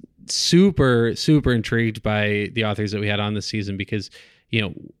was super, super intrigued by the authors that we had on this season, because,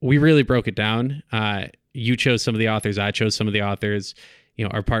 we really broke it down. You chose some of the authors, I chose some of the authors.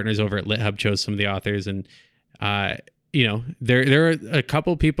 our partners over at LitHub chose some of the authors, and there are a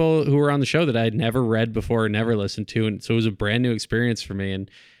couple people who were on the show that I had never read before, never listened to, and so it was a brand new experience for me. And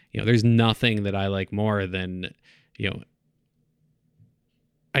there's nothing that I like more than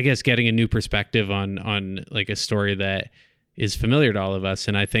I guess getting a new perspective on like a story that is familiar to all of us.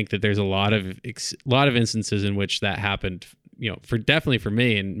 And I think that there's a lot of instances in which that happened, definitely for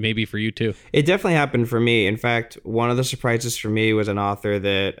me, and maybe for you too. It definitely happened for me. In fact, one of the surprises for me was an author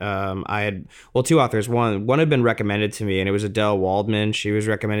that two authors. One had been recommended to me, and it was Adele Waldman. She was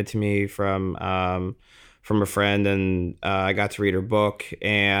recommended to me from a friend, and I got to read her book,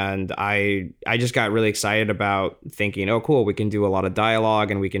 and I just got really excited about thinking, oh, cool, we can do a lot of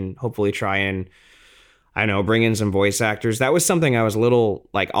dialogue, and we can hopefully try and, I don't know, bring in some voice actors. That was something I was a little,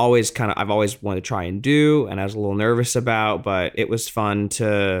 I've always wanted to try and do, and I was a little nervous about, but it was fun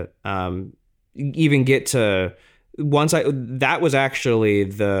to even get to, that was actually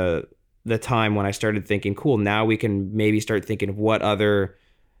the time when I started thinking, cool, now we can maybe start thinking of what other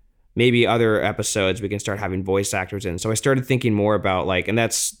episodes we can start having voice actors in. So I started thinking more about and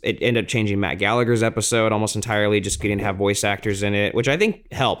it ended up changing Matt Gallagher's episode almost entirely, just getting to have voice actors in it, which I think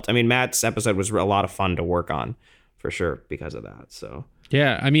helped. I mean, Matt's episode was a lot of fun to work on for sure because of that. So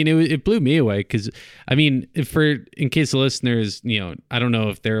yeah, I mean, it blew me away because, I mean, in case the listeners, I don't know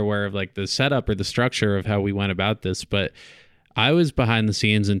if they're aware of the setup or the structure of how we went about this, but I was behind the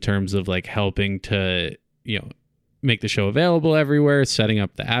scenes in terms of helping to, make the show available everywhere, setting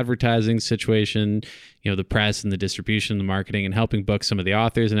up the advertising situation, the press and the distribution, the marketing, and helping book some of the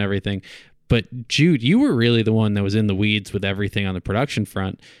authors and everything. But Jude, you were really the one that was in the weeds with everything on the production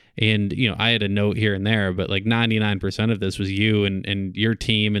front. And, I had a note here and there, but 99% of this was you and your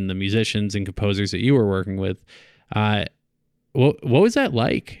team and the musicians and composers that you were working with. What was that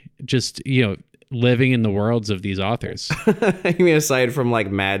like? Just, living in the worlds of these authors? I mean, aside from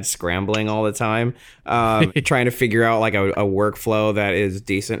mad scrambling all the time, trying to figure out a workflow that is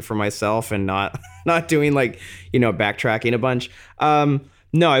decent for myself and not doing backtracking a bunch.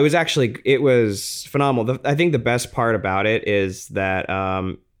 No, it was phenomenal. I think the best part about it is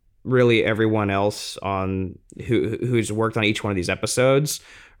that really everyone else on who's worked on each one of these episodes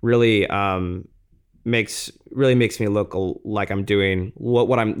really makes me look like I'm doing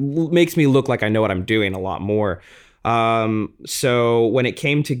makes me look like I know what I'm doing a lot more. So when it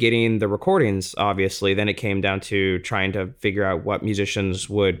came to getting the recordings, obviously, then it came down to trying to figure out what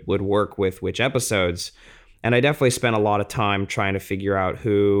musicians would work with which episodes. And I definitely spent a lot of time trying to figure out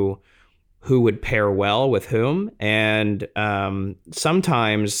who would pair well with whom. And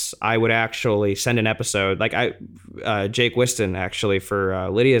sometimes I would actually send an episode, Jake Whiston, actually, for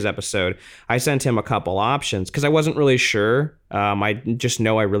Lydia's episode, I sent him a couple options because I wasn't really sure. I just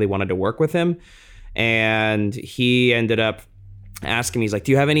know I really wanted to work with him. And he ended up asking me, he's like,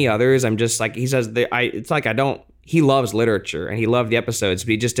 do you have any others? I'm just he says, he loves literature and he loved the episodes,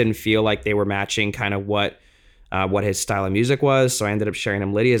 but he just didn't feel like they were matching kind of what his style of music was. So I ended up sharing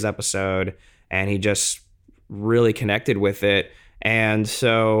him Lydia's episode, and he just really connected with it. And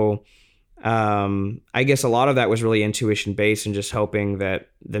so I guess a lot of that was really intuition based and just hoping that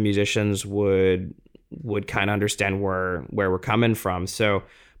the musicians would kind of understand where we're coming from. So,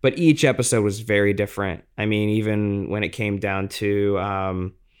 but each episode was very different. I mean, even when it came down to,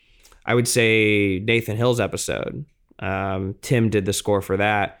 I would say Nathan Hill's episode, Tim did the score for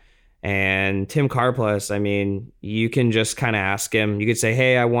that. And Tim Carplus, I mean, you can just kind of ask him. You could say,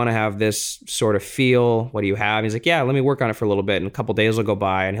 hey, I want to have this sort of feel. What do you have? He's like, yeah, let me work on it for a little bit. And a couple days will go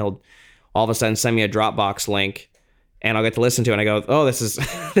by, and he'll all of a sudden send me a Dropbox link, and I'll get to listen to it. And I go, oh, this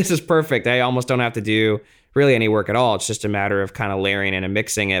is perfect. I almost don't have to do really any work at all. It's just a matter of kind of layering in and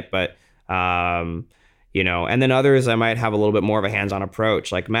mixing it. But, and then others, I might have a little bit more of a hands-on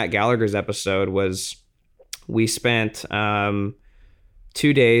approach. Like Matt Gallagher's episode we spent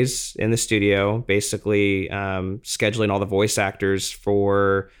 2 days in the studio, basically scheduling all the voice actors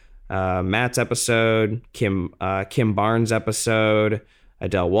for Matt's episode, Kim Barnes' episode,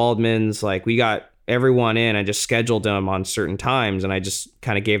 Adele Waldman's. We got everyone in. I just scheduled them on certain times, and I just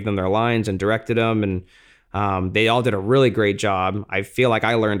kind of gave them their lines and directed them, and they all did a really great job. I feel like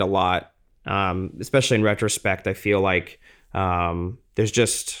I learned a lot, especially in retrospect. I feel like there's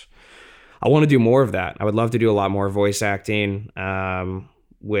just... I want to do more of that. I would love to do a lot more voice acting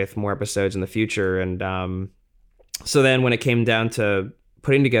with more episodes in the future. And so then when it came down to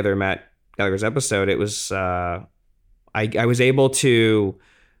putting together Matt Gallagher's episode, it was I was able to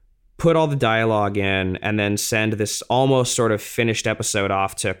put all the dialogue in and then send this almost sort of finished episode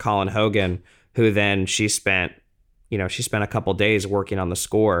off to Colin Hogan, who then she spent a couple days working on the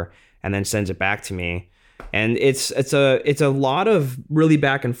score and then sends it back to me. And it's a lot of really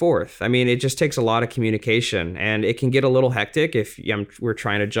back and forth. I mean, it just takes a lot of communication, and it can get a little hectic if we're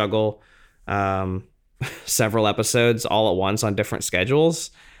trying to juggle several episodes all at once on different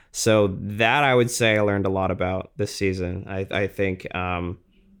schedules. So that I would say I learned a lot about this season. I think, trying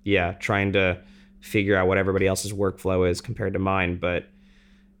to figure out what everybody else's workflow is compared to mine, but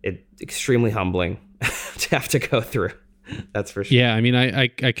it's extremely humbling to have to go through. That's for sure. Yeah, I mean, I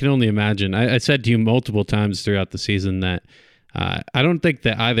can only imagine. I said to you multiple times throughout the season that I don't think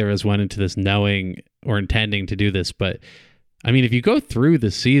that either of us went into this knowing or intending to do this, but I mean, if you go through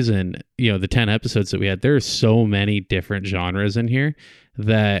the season, the 10 episodes that we had, there are so many different genres in here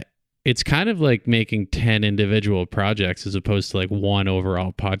that it's kind of like making 10 individual projects as opposed to like one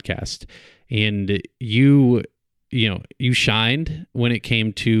overall podcast. And you shined when it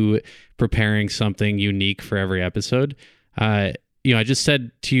came to preparing something unique for every episode. I just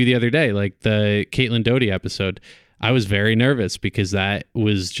said to you the other day, like the Caitlin Doty episode, I was very nervous because that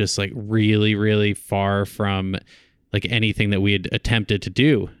was just like really, really far from like anything that we had attempted to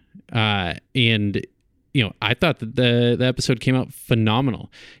do. And I thought that the episode came out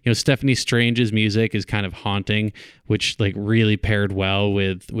phenomenal. Stephanie Strange's music is kind of haunting, which like really paired well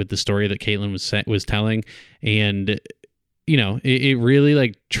with the story that Caitlin was telling. And, it really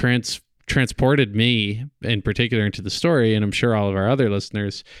like transported me in particular into the story, and I'm sure all of our other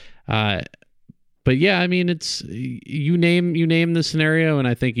listeners. But yeah, I mean, it's you name the scenario, and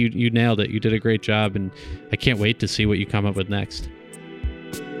I think you nailed it. You did a great job, and I can't wait to see what you come up with next.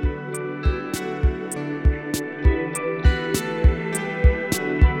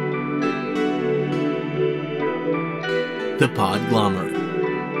 The Podglomerate,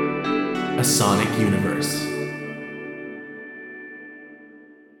 a sonic universe.